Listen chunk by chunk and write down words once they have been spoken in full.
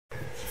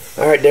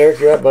All right, Derek,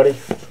 you're up, buddy.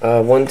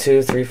 1,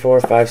 2, 3,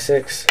 4, 5,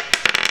 6.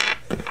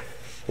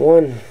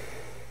 1.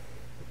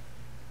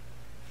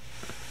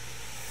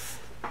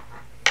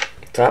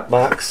 Top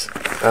box.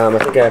 I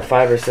think I have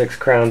 5 or 6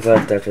 crowns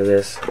left after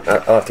this.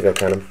 I'll have to go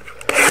count them.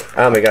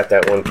 I only got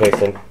that one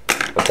casing.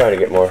 I'm trying to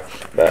get more,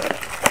 but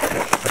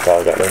that's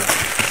all I got now.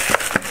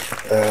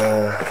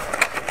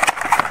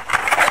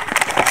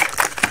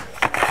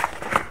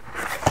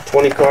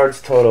 20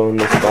 cards total in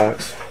this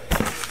box.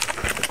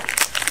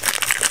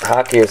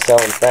 Hockey is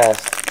selling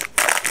fast.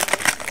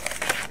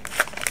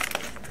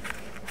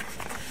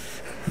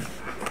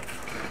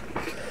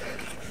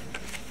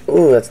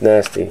 Ooh, that's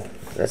nasty.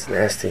 That's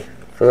nasty.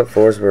 Philip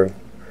Forsberg.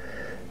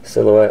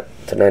 Silhouette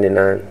to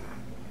 99.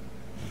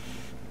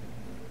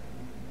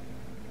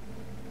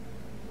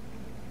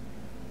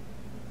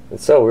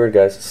 It's so weird,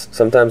 guys.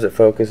 Sometimes it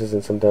focuses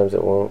and sometimes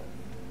it won't.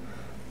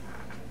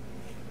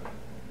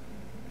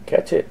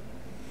 Catch it.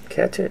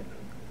 Catch it.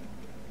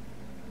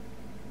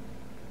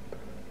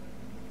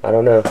 I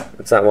don't know.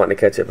 It's not wanting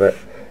to catch it, but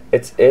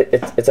it's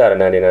out of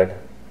 99.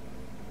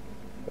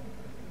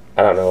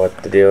 I don't know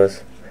what the deal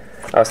is.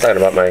 I was talking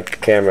about my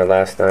camera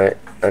last night.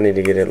 I need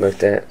to get it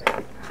looked at.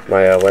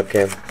 My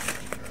webcam.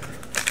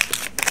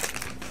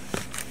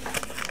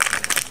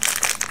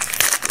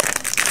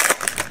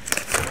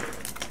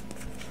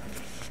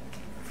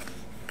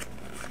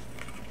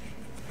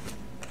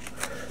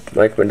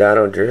 Mike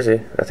Modano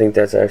jersey. I think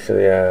that's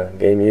actually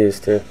game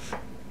used too.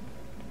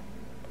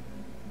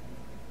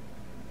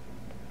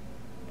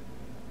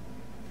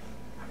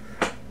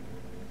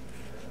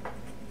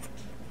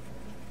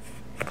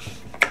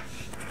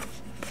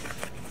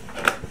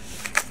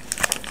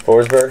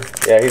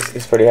 Forsberg? Yeah,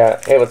 he's pretty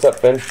hot. Hey, what's up,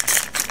 Finn?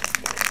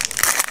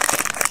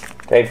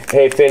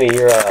 Hey, Finny,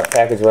 your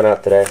package went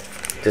out today.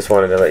 Just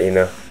wanted to let you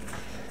know.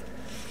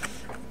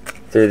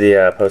 Through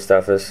the post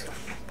office.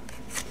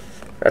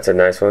 That's a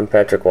nice one,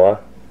 Patrick Waugh.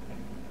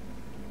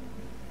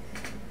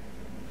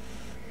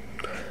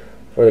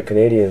 For the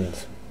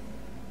Canadians.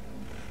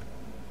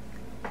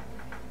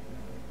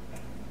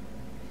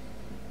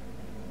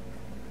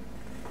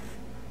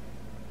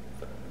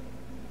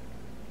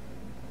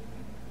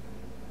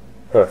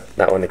 Huh,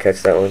 not one to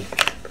catch that one.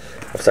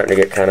 I'm starting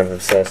to get kind of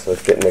obsessed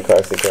with getting the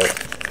cards to catch.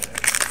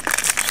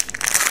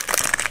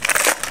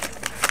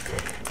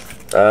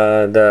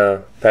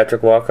 The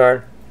Patrick Waugh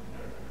card.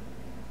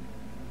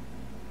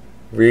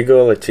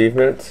 Regal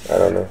Achievements? I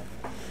don't know.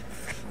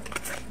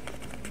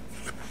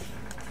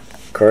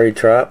 Corey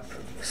Trop,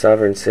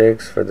 Sovereign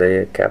Sigs for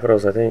the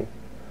Capitals, I think.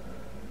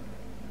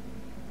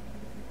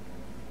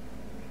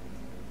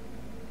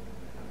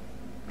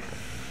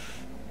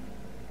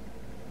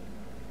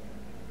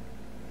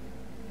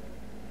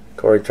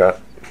 Corey Trop.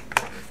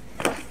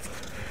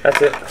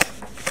 That's it.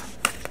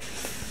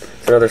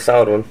 It's another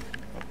solid one.